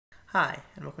Hi,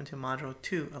 and welcome to Module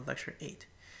 2 of Lecture 8.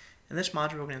 In this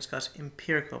module, we're going to discuss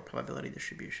empirical probability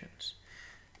distributions.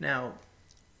 Now,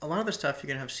 a lot of the stuff you're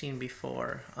going to have seen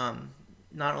before,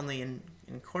 not only in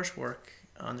coursework,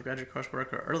 undergraduate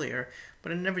coursework or earlier,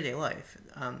 but in everyday life.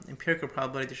 Empirical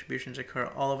probability distributions occur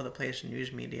all over the place in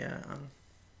news media,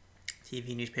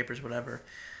 TV, newspapers, whatever,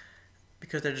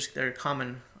 because they're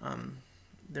common.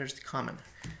 They're just common.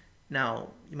 Now,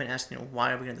 you might ask,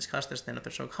 why are we going to discuss this then if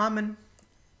they're so common?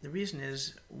 The reason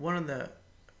is one of the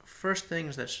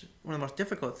most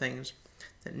difficult things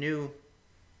that new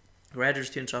graduate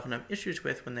students often have issues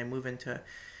with when they move into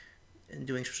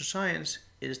doing social science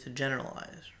is to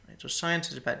generalize. Right? So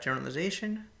science is about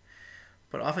generalization,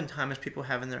 but oftentimes people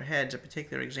have in their heads a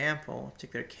particular example, a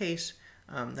particular case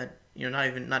that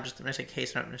not just when I say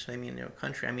case, I don't necessarily mean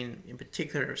country. I mean in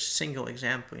particular single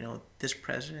example. This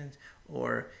president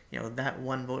or that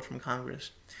one vote from Congress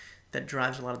that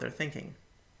drives a lot of their thinking.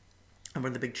 And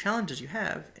one of the big challenges you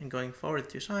have in going forward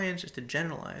through science is to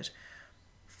generalize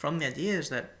from the ideas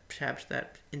that perhaps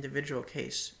that individual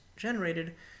case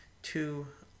generated to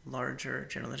larger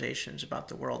generalizations about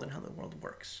the world and how the world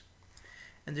works.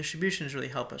 And distributions really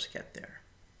help us get there.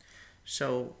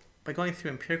 So by going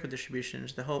through empirical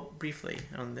distributions, the hope, briefly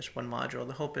on this one module,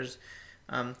 the hope is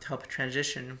to help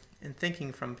transition in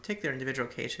thinking from particular individual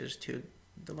cases to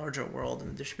the larger world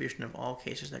and the distribution of all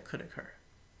cases that could occur.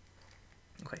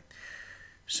 Okay.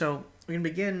 So we're going to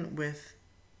begin with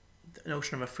the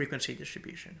notion of a frequency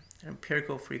distribution, an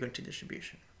empirical frequency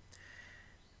distribution.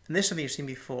 And this is something you've seen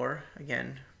before,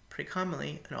 again, pretty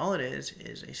commonly, and all it is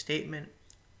a statement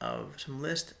of some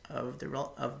list of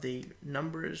the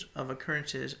numbers of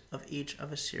occurrences of each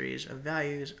of a series of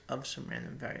values of some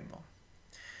random variable.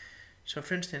 So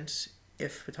for instance,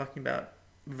 if we're talking about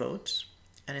votes,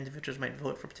 and individuals might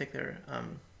vote for particular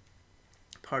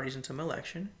parties in some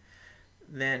election,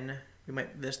 then we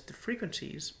might list the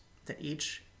frequencies that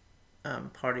each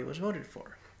party was voted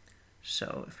for.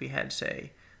 So if we had,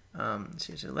 say,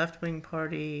 it's a left-wing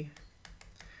party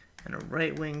and a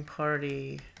right-wing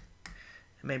party,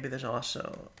 and maybe there's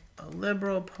also a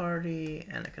liberal party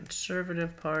and a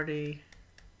conservative party,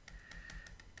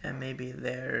 and maybe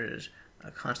there's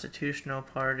a constitutional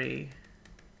party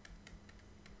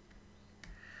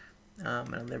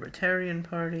and a libertarian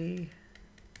party,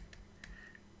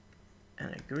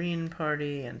 and a green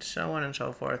party, and so on and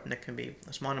so forth. And it can be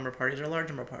a small number of parties or a large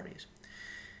number of parties.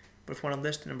 But if we want to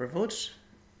list the number of votes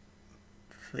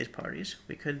for these parties,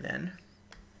 we could then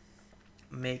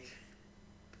make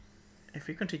a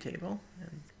frequency table,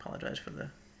 and apologize for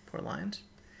the poor lines,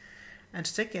 and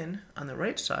stick in on the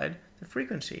right side the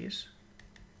frequencies.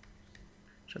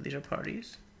 So these are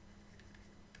parties.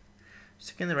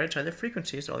 Stick in the right side the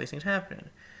frequencies that all these things happen in.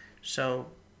 So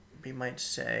we might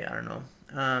say, I don't know,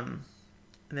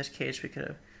 in this case, we could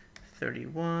have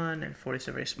 31 and 40,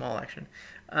 so very small action,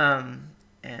 and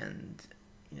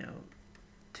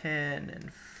 10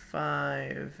 and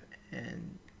 5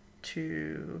 and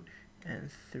 2 and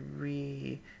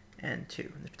 3 and 2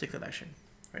 in this particular action,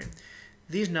 right?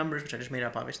 These numbers, which I just made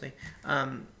up, obviously,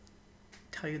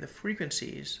 tell you the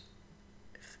frequencies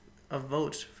of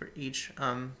votes for each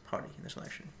party in this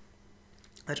election.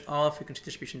 That's all a frequency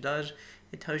distribution does.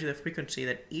 It tells you the frequency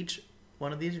that each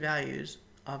one of these values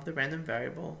of the random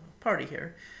variable party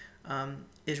here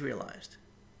is realized,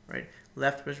 right?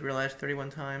 Left was realized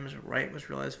 31 times, right was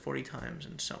realized 40 times,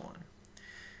 and so on.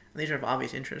 And these are of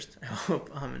obvious interest, I hope,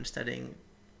 in studying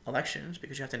elections,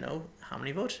 because you have to know how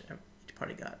many votes each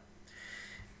party got.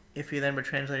 If you then were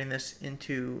translating this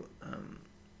into,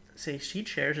 say, seat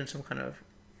shares in some kind of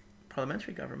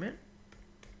parliamentary government,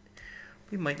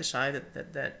 we might decide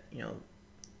that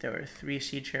there were 3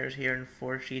 seat shares here and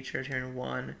 4 seat shares here and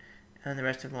 1, and the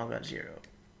rest of them all got 0,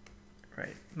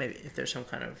 right? Maybe if there's some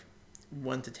kind of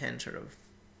 1 to 10 sort of,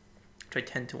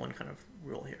 10 to 1 kind of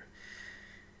rule here.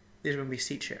 These would be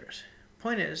seat shares.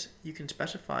 Point is, you can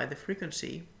specify the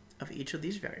frequency of each of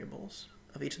these variables,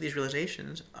 of each of these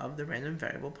realizations of the random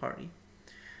variable party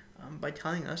by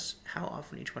telling us how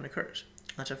often each one occurs.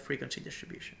 That's a frequency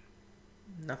distribution.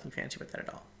 Nothing fancy with that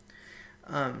at all.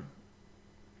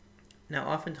 Now,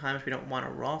 oftentimes we don't want a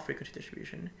raw frequency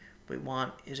distribution. What we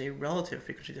want is a relative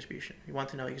frequency distribution. We want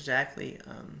to know exactly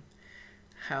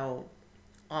how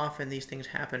often these things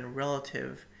happen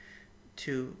relative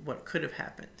to what could have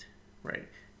happened, right?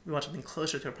 We want something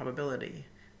closer to a probability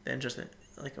than just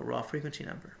like a raw frequency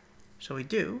number. So what we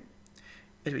do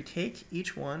is we take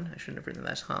each one. I shouldn't have written the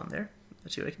last column there.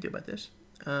 Let's see what I can do about this.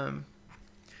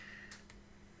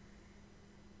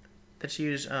 Let's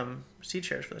use seat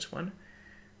shares for this one.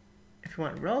 If you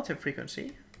want relative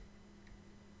frequency,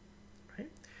 right,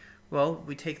 Well,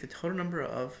 we take the total number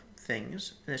of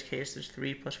things. In this case, there's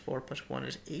 3 plus 4 plus 1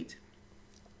 is 8.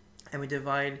 And we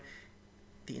divide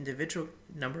the individual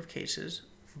number of cases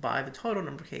by the total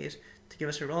number of cases to give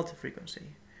us a relative frequency.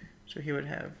 So here we'd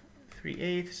have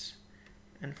 3/8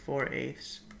 and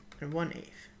 4/8 and 1/8.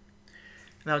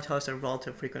 And that would tell us the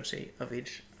relative frequency of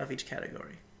each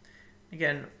category.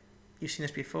 Again, you've seen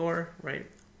this before,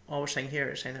 right? All we're saying here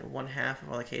is saying that 1/2 of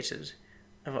all the cases,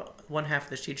 1/2 of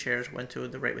the seat shares went to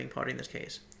the right-wing party in this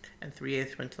case, and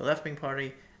 3/8 went to the left-wing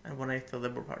party, and 1/8 to the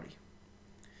Liberal Party.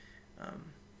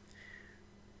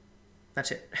 That's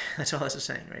it. That's all this is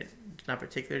saying, right? It's not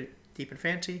particularly deep and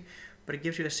fancy, but it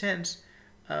gives you a sense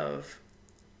of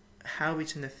how we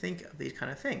tend to think of these kind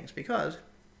of things, because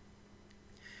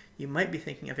you might be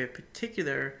thinking of a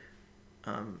particular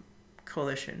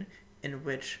coalition in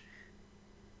which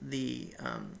the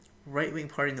right-wing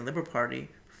party and the Liberal Party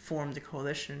formed a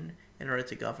coalition in order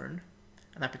to govern,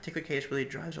 and that particular case really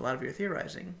drives a lot of your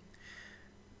theorizing.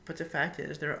 But the fact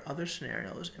is, there are other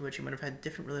scenarios in which you might have had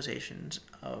different realizations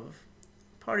of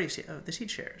the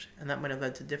seat shares, and that might have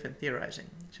led to different theorizing.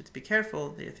 So to be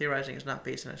careful that your theorizing is not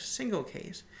based on a single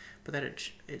case, but that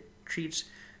it treats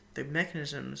the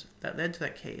mechanisms that led to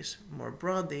that case more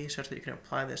broadly, such that you can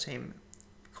apply the same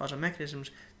causal mechanisms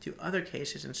to other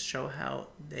cases and show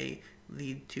how they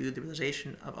lead to the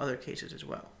realization of other cases as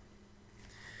well.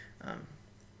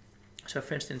 So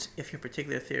for instance, if your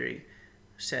particular theory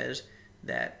says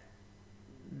that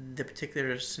the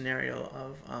particular scenario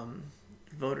of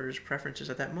voters' preferences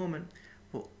at that moment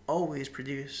will always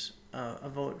produce a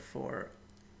vote for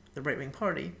the right-wing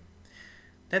party,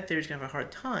 that theory is going to have a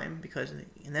hard time, because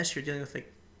unless you're dealing with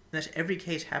unless every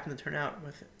case happened to turn out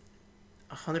with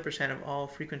 100% of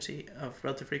all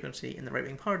relative frequency in the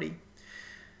right-wing party,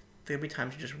 there'll be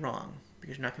times you're just wrong,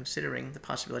 because you're not considering the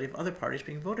possibility of other parties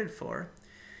being voted for,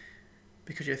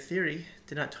 because your theory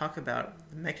did not talk about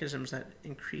the mechanisms that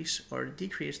increase or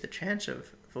decrease the chance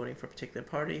of voting for a particular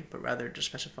party, but rather just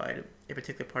specified a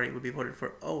particular party would be voted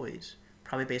for always,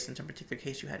 probably based on some particular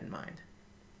case you had in mind.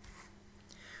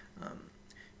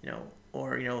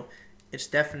 It's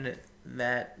definite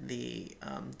that the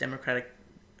Democratic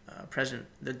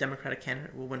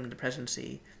candidate will win the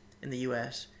presidency in the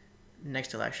U.S.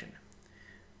 next election.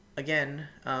 Again,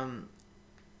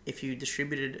 if you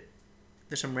distributed,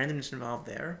 there's some randomness involved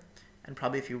there, and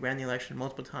probably if you ran the election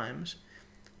multiple times,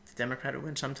 the Democrat would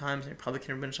win sometimes, and the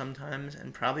Republican would win sometimes,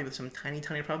 and probably with some tiny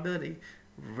probability,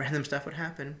 random stuff would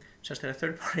happen, such that a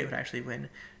third party would actually win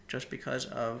just because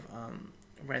of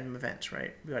random events,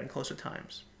 right? We got in closer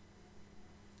times.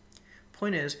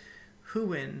 Point is, who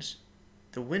wins?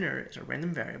 The winner is a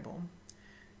random variable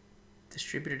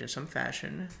distributed in some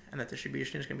fashion, and that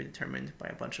distribution is going to be determined by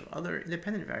a bunch of other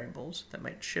independent variables that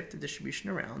might shift the distribution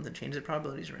around and change the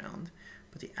probabilities around,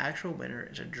 but the actual winner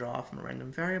is a draw from a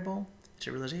random variable. It's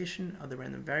a realization of the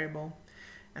random variable,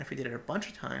 and if we did it a bunch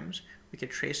of times, we could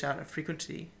trace out a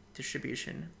frequency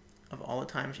distribution of all the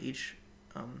times each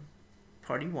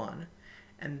party won,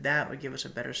 and that would give us a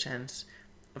better sense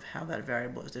of how that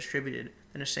variable is distributed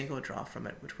than a single draw from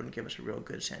it, which wouldn't give us a real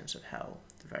good sense of how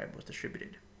the variable is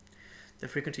distributed. The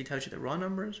frequency tells you the raw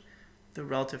numbers. The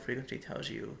relative frequency tells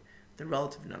you the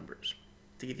relative numbers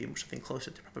to give you something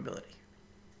closer to probability.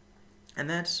 And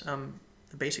that's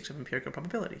the basics of empirical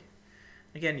probability.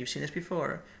 Again, you've seen this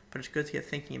before, but it's good to get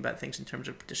thinking about things in terms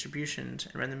of distributions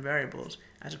and random variables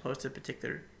as opposed to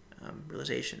particular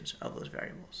realizations of those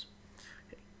variables.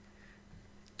 Okay.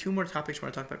 2 more topics I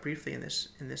want to talk about briefly in this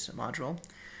module.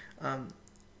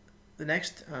 The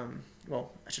next,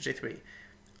 well, I should say 3.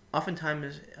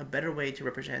 Oftentimes, a better way to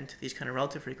represent these kind of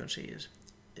relative frequencies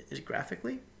is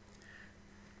graphically.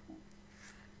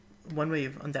 One way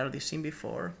you've undoubtedly seen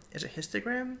before is a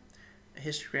histogram. A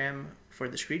histogram for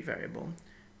a discrete variable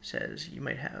says you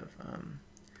might have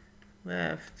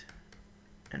left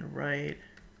and right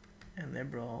and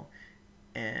liberal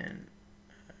and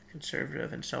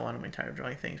conservative and so on. I'm tired of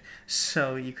drawing things.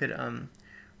 So you could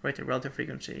write the relative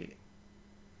frequency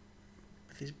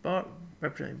with these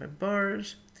represented by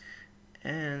bars,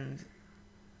 and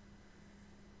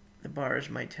the bars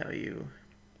might tell you,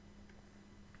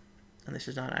 and this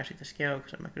is not actually the scale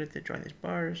because I'm not good at drawing these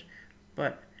bars,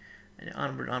 but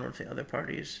onward to other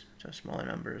parties, so smaller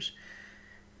numbers.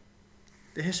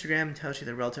 The histogram tells you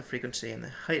the relative frequency, and the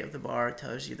height of the bar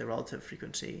tells you the relative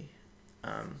frequency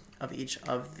of each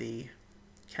of the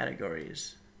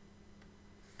categories.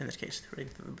 In this case,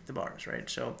 the bars, right?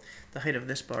 So the height of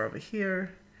this bar over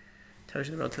here tells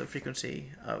you the relative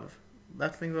frequency of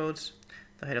left-wing votes.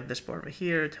 The height of this bar over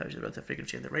here tells you the relative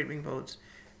frequency of the right-wing votes,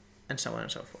 and so on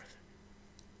and so forth.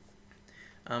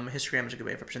 A histogram is a good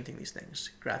way of representing these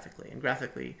things graphically, and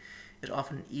graphically is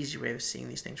often an easy way of seeing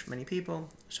these things for many people.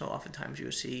 So oftentimes you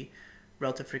will see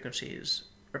relative frequencies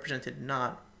represented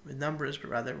not with numbers, but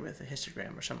rather with a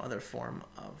histogram or some other form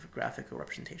of graphical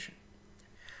representation.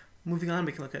 Moving on,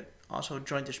 we can look at also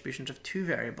joint distributions of two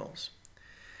variables.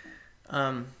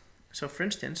 So for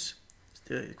instance, let's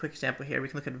do a quick example here. We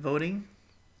can look at voting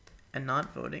and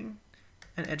not voting,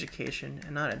 and education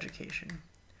and not education.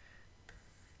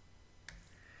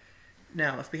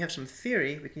 Now, if we have some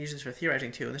theory, we can use this for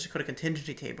theorizing too, and this is called a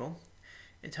contingency table.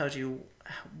 It tells you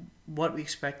what we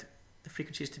expect the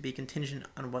frequencies to be contingent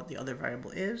on what the other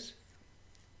variable is.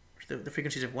 The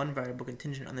frequencies of one variable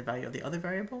contingent on the value of the other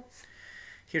variable.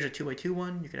 Here's a 2x2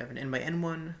 one. You could have an n by n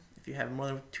one. If you have more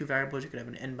than two variables, you could have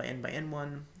an n by n by n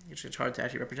one. It's hard to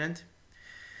actually represent.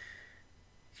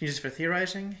 You can use this for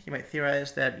theorizing. You might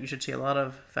theorize that you should see a lot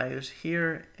of values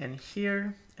here, and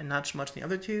not so much in the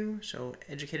other two. So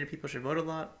educated people should vote a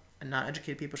lot, and not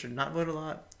educated people should not vote a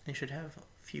lot. And you should have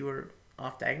fewer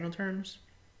off-diagonal terms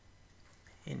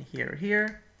in here or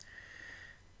here.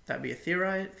 That would be a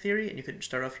theory, and you could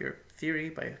start off your theory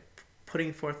by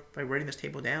writing this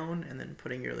table down and then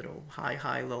putting your little high,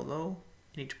 high, low, low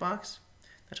in each box.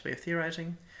 That's a way of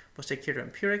theorizing. We'll stick here to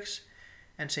empirics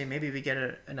and say maybe we get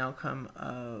an outcome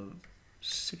of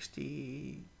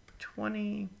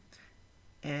 60-20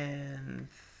 and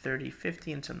 30-50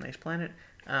 in some nice planet.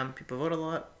 People vote a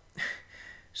lot.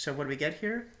 So what do we get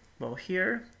here? Well,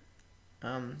 here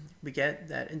we get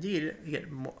that indeed we get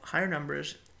higher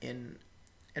numbers in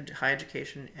higher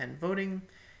education and voting,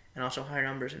 and also higher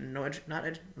numbers in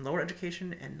lower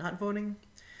education and not voting,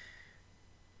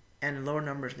 and lower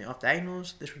numbers in the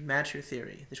off-diagonals. This would match your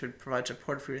theory. This would provide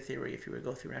support for your theory if you were to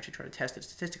go through and actually try to test it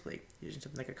statistically using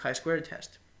something like a chi-squared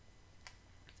test.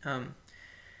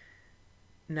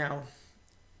 Now,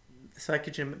 so that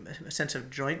gives you a sense of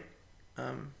joint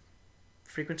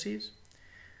frequencies.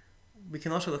 We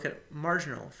can also look at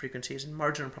marginal frequencies and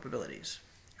marginal probabilities.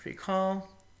 If you recall,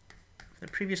 in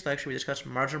the previous lecture we discussed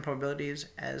marginal probabilities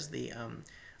as the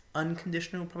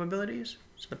unconditional probabilities.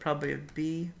 So the probability of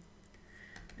B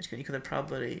is going to equal the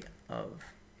probability of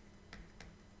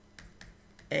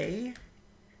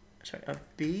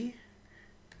B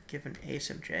given A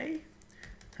sub j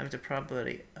times the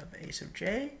probability of A sub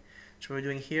j. So what we're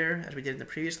doing here, as we did in the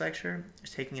previous lecture,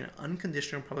 is taking an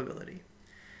unconditional probability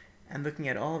and looking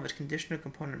at all of its conditional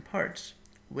component parts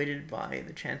weighted by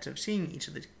the chance of seeing each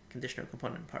of the conditional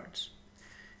component parts,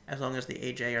 as long as the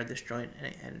AJ are disjoint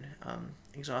and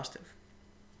exhaustive.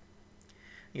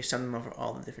 You sum them over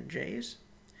all the different J's.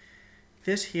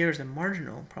 This here is the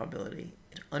marginal probability.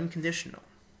 It's unconditional.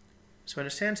 So in a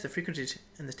sense, the frequencies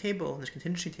in this table, in this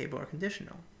contingency table, are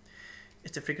conditional.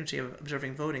 It's the frequency of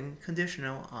observing voting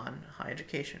conditional on high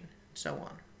education, and so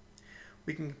on.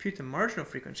 We can compute the marginal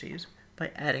frequencies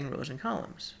by adding rows and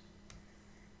columns.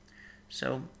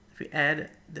 So if we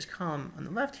add this column on the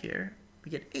left here,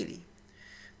 we get 80.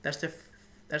 That's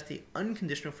the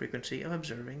unconditional frequency of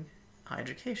observing high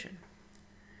education.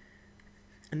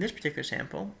 In this particular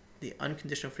sample, the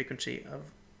unconditional frequency of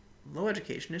low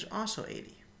education is also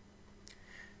 80.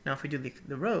 Now if we do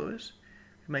the rows,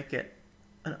 we might get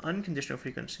an unconditional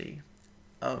frequency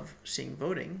of seeing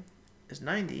voting is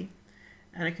 90,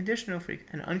 and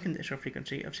an unconditional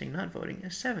frequency of seeing not voting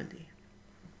is 70.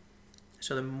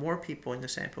 So the more people in the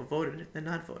sample voted than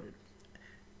not voted.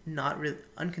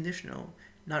 Unconditional,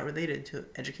 not related to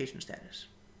education status.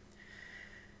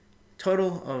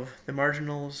 Total of the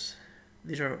marginals,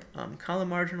 these are column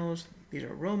marginals, these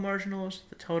are row marginals.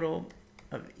 The total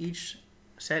of each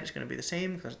set is going to be the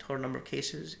same because the total number of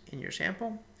cases in your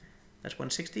sample. That's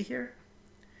 160 here.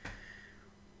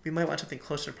 We might want something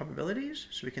closer to probabilities,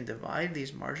 so we can divide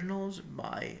these marginals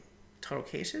by total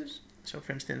cases. So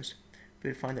for instance, we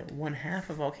would find that 1/2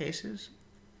 of all cases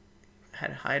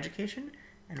had high education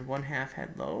and 1/2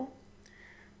 had low.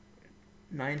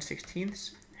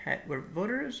 9/16 were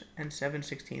voters and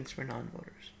 7/16 were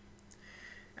non-voters.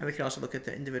 And we can also look at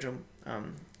the individual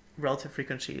relative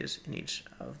frequencies in each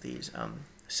of these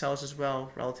cells as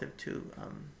well, relative to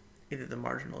either the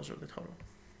marginals or the total.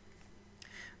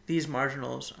 These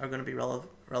marginals are going to be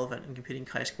relevant in computing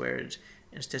chi-squareds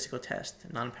in statistical tests,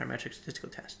 non-parametric statistical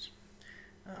tests.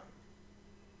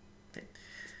 Okay.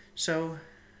 So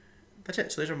that's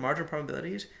it. So these are marginal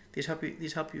probabilities. These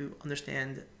help you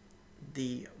understand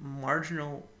the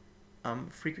marginal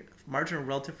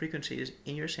relative frequencies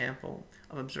in your sample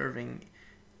of observing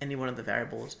any one of the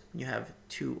variables when you have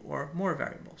two or more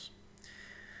variables.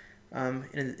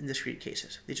 In discrete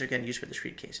cases. These are again used for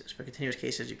discrete cases. For continuous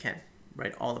cases, you can't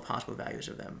write all the possible values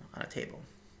of them on a table,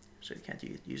 so you can't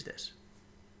use this.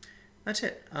 That's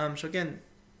it. So again,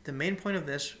 the main point of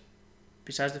this,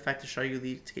 besides the fact to show you,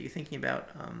 to get you thinking about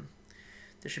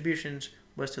distributions,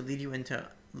 was to lead you into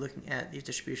looking at these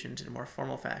distributions in a more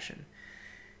formal fashion.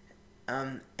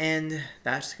 And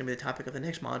that's going to be the topic of the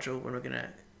next module, when we're going to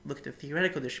look at the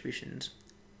theoretical distributions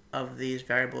of these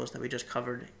variables that we just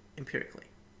covered empirically.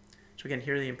 So again,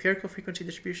 here are the empirical frequency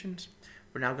distributions.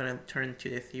 We're now going to turn to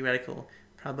the theoretical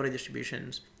probability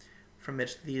distributions from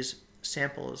which these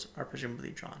samples are presumably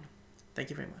drawn. Thank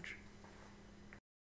you very much.